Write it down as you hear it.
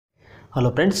Hello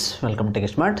friends, welcome to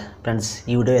smart friends.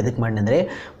 ಈ video ಎದಕ್ಕೆ ಮಾಡಿ ಅಂದರೆ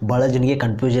ಭಾಳ ಜನಕ್ಕೆ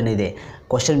ಕನ್ಫ್ಯೂಷನ್ ಇದೆ.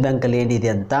 ಕ್ವಶನ್ ಬ್ಯಾಂಕಲ್ಲಿ ಏನಿದೆ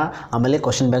ಅಂತ, ಆಮೇಲೆ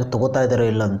ಕ್ವಶನ್ ಬ್ಯಾಂಕ್ ತೊಗೋತಾ ಇದ್ದಾರೋ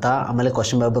ಇಲ್ಲ ಅಂತ, ಆಮೇಲೆ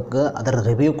ಕ್ವಶನ್ ಬ್ಯಾಂಕ್ ಅದರ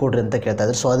ರಿವ್ಯೂ ಕೊಡ್ರಿ ಅಂತ ಕೇಳ್ತಾ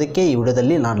ಇದ್ದಾರೆ. ಸೊ ಅದಕ್ಕೆ ಈ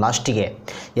ವಿಡಿಯೋದಲ್ಲಿ ನಾನು ಲಾಸ್ಟಿಗೆ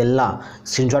ಎಲ್ಲ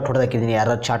ಸ್ಕ್ರೀನ್ಶಾಟ್ ಹೊಡೆದಾಕಿದ್ದೀನಿ.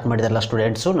 ಯಾರು ಚಾಟ್ ಮಾಡಿದಾರಲ್ಲ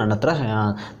ಸ್ಟೂಡೆಂಟ್ಸು ನನ್ನ ಹತ್ರ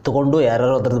ತೊಗೊಂಡು ಯಾರು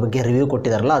ಅದ್ರ ಬಗ್ಗೆ ರಿವ್ಯೂ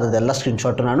ಕೊಟ್ಟಿದ್ದಾರಲ್ಲ ಅದೆಲ್ಲ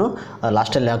ಸ್ಕ್ರೀನ್ಶಾಟು ನಾನು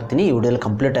ಲಾಸ್ಟಲ್ಲಿ ಹಾಕ್ತೀನಿ. ಈ ವಿಡಿಯೋಲಿ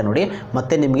ಕಂಪ್ಲೀಟಾಗಿ ನೋಡಿ.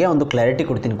 ಮತ್ತು ನಿಮಗೆ ಒಂದು ಕ್ಲಾರಿಟಿ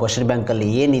ಕೊಡ್ತೀನಿ ಕ್ವಶನ್ ಬ್ಯಾಂಕಲ್ಲಿ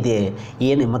ಏನಿದೆ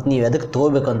ಮತ್ತು ನೀವು ಅದಕ್ಕೆ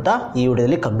ತೊಗೋಬೇಕಂತ ಈ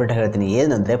ವಿಡಿಯೋದಲ್ಲಿ ಕಂಪ್ಲೀಟಾಗಿ ಹೇಳ್ತೀನಿ.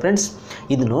 ಏನಂದರೆ ಫ್ರೆಂಡ್ಸ್,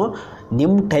 ಇದನ್ನು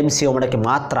ನಿಮ್ಮ ಟೈಮ್ ಸೇವ್ ಮಾಡೋಕ್ಕೆ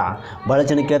ಮಾತ್ರ. ಭಾಳ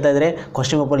ಜನ ಕೇಳ್ತಾ ಇದ್ದಾರೆ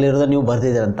ಕ್ವಶನ್ ಪೇಪರಲ್ಲಿ ಇರೋದು ನೀವು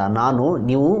ಬರೆದಿದ್ದೀರಂತ.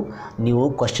 ನೀವು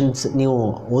ಕ್ವಶನ್ಸ್ ನೀವು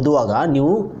ಓದುವಾಗ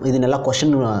ನೀವು ಇದನ್ನೆಲ್ಲ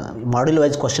question module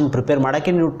wise question prepare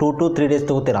ಮಾಡೋಕ್ಕೆ ನೀವು 2 to 3 ಡೇಸ್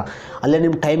ತೊಗೋತೀರಾ. ಅಲ್ಲೇ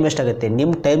ನಿಮ್ಮ ಟೈಮ್ ವೇಸ್ಟ್ ಆಗುತ್ತೆ.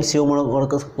 ನಿಮ್ಮ ಟೈಮ್ ಸೇವ್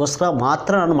ಮಾಡೋಕ್ಕೋಸ್ಕರ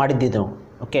ಮಾತ್ರ ನಾನು ಮಾಡಿದ್ದಿದ್ದು.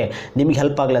 ಓಕೆ, ನಿಮಗೆ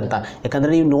ಹೆಲ್ಪ್ ಆಗಲಿ ಅಂತ.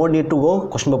 ಯಾಕಂದರೆ ನೀವು ನೋಡಿ ಟು ಗೋ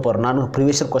ಕ್ವಶನ್ ಪೇಪರ್. ನಾನು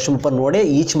ಪ್ರಿವಿಯಸ್ ಕ್ವಶನ್ ಪೇಪರ್ ನೋಡಿ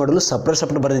ಈಚ್ ಮಾಡಲು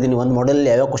ಸಪ್ರೇಟ್ ಬರೆದಿದ್ದೀನಿ. ಒಂದು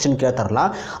ಮಾಡಲಲ್ಲಿ ಯಾವ್ಯಾವ ಕ್ವಶನ್ ಕೇಳ್ತಾರಲ್ಲ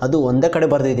ಅದು ಒಂದೇ ಕಡೆ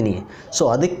ಬರೆದಿದ್ದೀನಿ. ಸೊ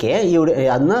ಅದಕ್ಕೆ ಈ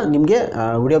ಅದನ್ನ ನಿಮಗೆ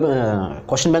ವಿಡಿಯೋ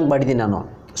ಕ್ವಶನ್ ಬ್ಯಾಂಕ್ ಮಾಡಿದ್ದೀನಿ ನಾನು.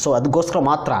 ಸೊ ಅದಕ್ಕೋಸ್ಕರ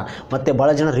ಮಾತ್ರ. ಮತ್ತು ಭಾಳ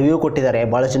ಜನ ರಿವ್ಯೂ ಕೊಟ್ಟಿದ್ದಾರೆ,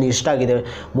 ಭಾಳ ಜನ ಇಷ್ಟ ಆಗಿದೆ.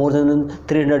 ಮೋರ್ ದೆನ್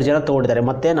 300 ಜನ ತೊಗೊಂಡಿದ್ದಾರೆ.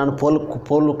 ಮತ್ತು ನಾನು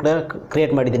ಪೋಲ್ ಕೂಡ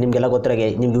ಕ್ರಿಯೇಟ್ ಮಾಡಿದ್ದೀನಿ, ನಿಮಗೆಲ್ಲ ಗೊತ್ತಾಗೆ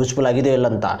ನಿಮ್ಗೆ ಯೂಸ್ಫುಲ್ ಆಗಿದೆಯೋ ಇಲ್ಲ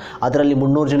ಅಂತ. ಅದರಲ್ಲಿ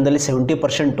 300 ಜನದಲ್ಲಿ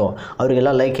 70%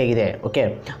 ಅವರಿಗೆಲ್ಲ ಲೈಕ್ ಆಗಿದೆ. ಓಕೆ,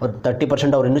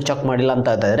 30% ಅವ್ರು ಇನ್ನೂ ಚೆಕ್ ಮಾಡಿಲ್ಲ ಅಂತ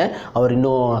ಹೇಳ್ತಾ ಇದ್ದಾರೆ. ಅವ್ರು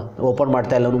ಇನ್ನೂ ಓಪನ್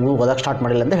ಮಾಡ್ತಾ ಇಲ್ಲ, ಇನ್ನೂ ಓದೋಕ್ಕೆ ಸ್ಟಾರ್ಟ್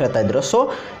ಮಾಡಿಲ್ಲ ಅಂತ ಹೇಳ್ತಾ ಇದ್ರು. ಸೊ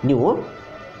ನೀವು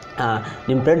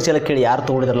ನಿಮ್ಮ ಫ್ರೆಂಡ್ಸ್ ಎಲ್ಲ ಕೇಳಿ, ಯಾರು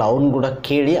ತೊಗೊಂಡಿದ್ರಲ್ಲ ಅವ್ರನ್ನ ಕೂಡ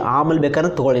ಕೇಳಿ ಆಮೇಲೆ ಬೇಕಾದ್ರೆ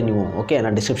ತೊಗೊಳ್ಳಿ ನೀವು. ಓಕೆ,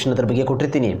 ನಾನು ಡಿಸ್ಕ್ರಿಪ್ಷನ್ ಅದ್ರ ಬಗ್ಗೆ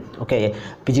ಕೊಟ್ಟಿರ್ತೀನಿ. ಓಕೆ,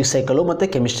 ಫಿಸಿಕ್ಸ್ ಸೈಕಲು ಮತ್ತು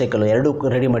ಕೆಮಿಸ್ಟ್ರಿ ಸೈಕಲು ಎರಡೂ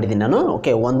ರೆಡಿ ಮಾಡಿದ್ದೀನಿ ನಾನು.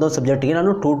 ಓಕೆ, ಒಂದೊಂದು ಸಬ್ಜೆಕ್ಟಿಗೆ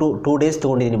ನಾನು 2 ಡೇಸ್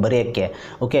ತೊಗೊಂಡಿದ್ದೀನಿ ಬರೆಯೋಕ್ಕೆ.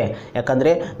 ಓಕೆ,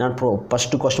 ಯಾಕಂದರೆ ನಾನು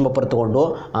ಫಸ್ಟ್ ಕ್ವಶನ್ ಪೇಪರ್ ತೊಗೊಂಡು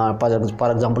ಫಾರ್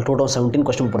ಎಕ್ಸಾಂಪಲ್ 2017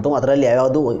 ಕ್ವಶನ್ ಪೇಪರ್ ತೊಗೊಂಡು ಅದರಲ್ಲಿ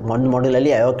ಯಾವ್ಯಾವುದು ಒಂದು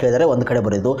ಮಾಡಲಲ್ಲಿ ಯಾವ್ಯಾವ ಕೇಳಿದರೆ ಒಂದು ಕಡೆ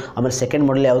ಬರೆಯೋದು, ಆಮೇಲೆ ಸೆಕೆಂಡ್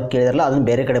ಮಾಡಲ್ ಯಾವ್ದು ಕೇಳಿದಾರಲ್ಲ ಅದನ್ನು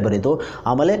ಬೇರೆ ಕಡೆ ಬರೆಯೋದು,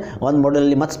 ಆಮೇಲೆ ಒಂದು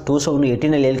ಮಾಡಲಲ್ಲಿ ಮತ್ತು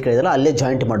 2018 ಎಲ್ಲಿ ಕೇಳಿದಾರಲ್ಲ ಅಲ್ಲೇ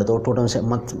ಜಾಯಿಂಟ್ ಮಾಡೋದು. 2000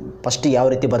 ಮತ್ತು ಫಸ್ಟ್ ಯಾವ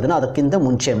ರೀತಿ ಬರ್ದಿನೋ ಅದಕ್ಕಿಂತ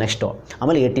ಮುಂಚೆ ನೆಕ್ಸ್ಟು,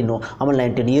 ಆಮೇಲೆ 18, ಆಮೇಲೆ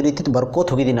 19 ಈ ರೀತಿ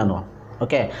ಬರ್ಕೋತ ಹೋಗಿದ್ದೀನಿ ನಾನು.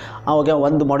 ಓಕೆ, ಆವಾಗ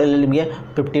ಒಂದು ಮಾಡೆಲಲ್ಲಿ ನಿಮಗೆ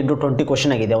 15 to 20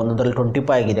 ಕ್ವಶನ್ ಆಗಿದೆ, ಒಂದೊಂದರಲ್ಲಿ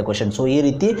 25 ಆಗಿದೆ ಕ್ವಶನ್. ಸೊ ಈ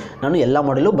ರೀತಿ ನಾನು ಎಲ್ಲ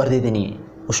ಮಾಡೆಲು ಬರೆದಿದ್ದೀನಿ,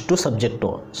 ಅಷ್ಟು ಸಬ್ಜೆಕ್ಟು.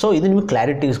 ಸೊ ಇದು ನಿಮಗೆ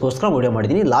ಕ್ಲಾರಿಟಿಗೋಸ್ಕರ ವಿಡಿಯೋ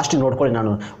ಮಾಡಿದ್ದೀನಿ. ಲಾಸ್ಟಿಗೆ ನೋಡ್ಕೊಳ್ಳಿ,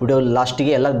 ನಾನು ವಿಡಿಯೋ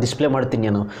ಲಾಸ್ಟಿಗೆ ಎಲ್ಲ ಡಿಸ್ಪ್ಲೇ ಮಾಡ್ತೀನಿ.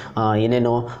 ನಾನು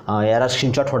ಏನೇನು ಯಾರು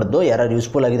ಸ್ಕ್ರೀನ್ಶಾಟ್ ಹೊಡೆದು ಯಾರು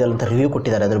ಯೂಸ್ಫುಲ್ ಆಗಿದೆ ಅಂತ ರಿವ್ಯೂ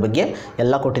ಕೊಟ್ಟಿದ್ದಾರೆ ಅದ್ರ ಬಗ್ಗೆ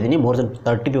ಎಲ್ಲ ಕೊಟ್ಟಿದ್ದೀನಿ. ಮೋರ್ ದೆನ್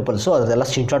 30 ಪೀಪಲ್ಸು ಅದೆಲ್ಲ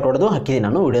ಸ್ಕ್ರೀನ್ಶಾಟ್ ಹೊಡೆದು ಹಾಕಿದ್ದೀನಿ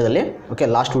ನಾನು ವಿಡಿಯೋದಲ್ಲಿ. ಓಕೆ,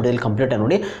 ಲಾಸ್ಟ್ ವಿಡಿಯೋದಲ್ಲಿ ಕಂಪ್ಲೀಟಾಗಿ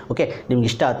ನೋಡಿ. ಓಕೆ, ನಿಮ್ಗೆ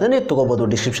ಇಷ್ಟ ಆಗ್ತದೆ ನೀವು ತೊಗೋಬೋದು,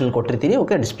 ಡಿಸ್ಕ್ರಿಪ್ಷನಲ್ಲಿ ಕೊಟ್ಟಿರ್ತೀನಿ.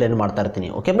 ಓಕೆ, ಡಿಸ್ಪ್ಲೇನ ಮಾಡ್ತಾ ಇರ್ತೀನಿ.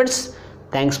 Okay friends,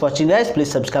 thanks for watching guys.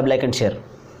 Please subscribe, like and share.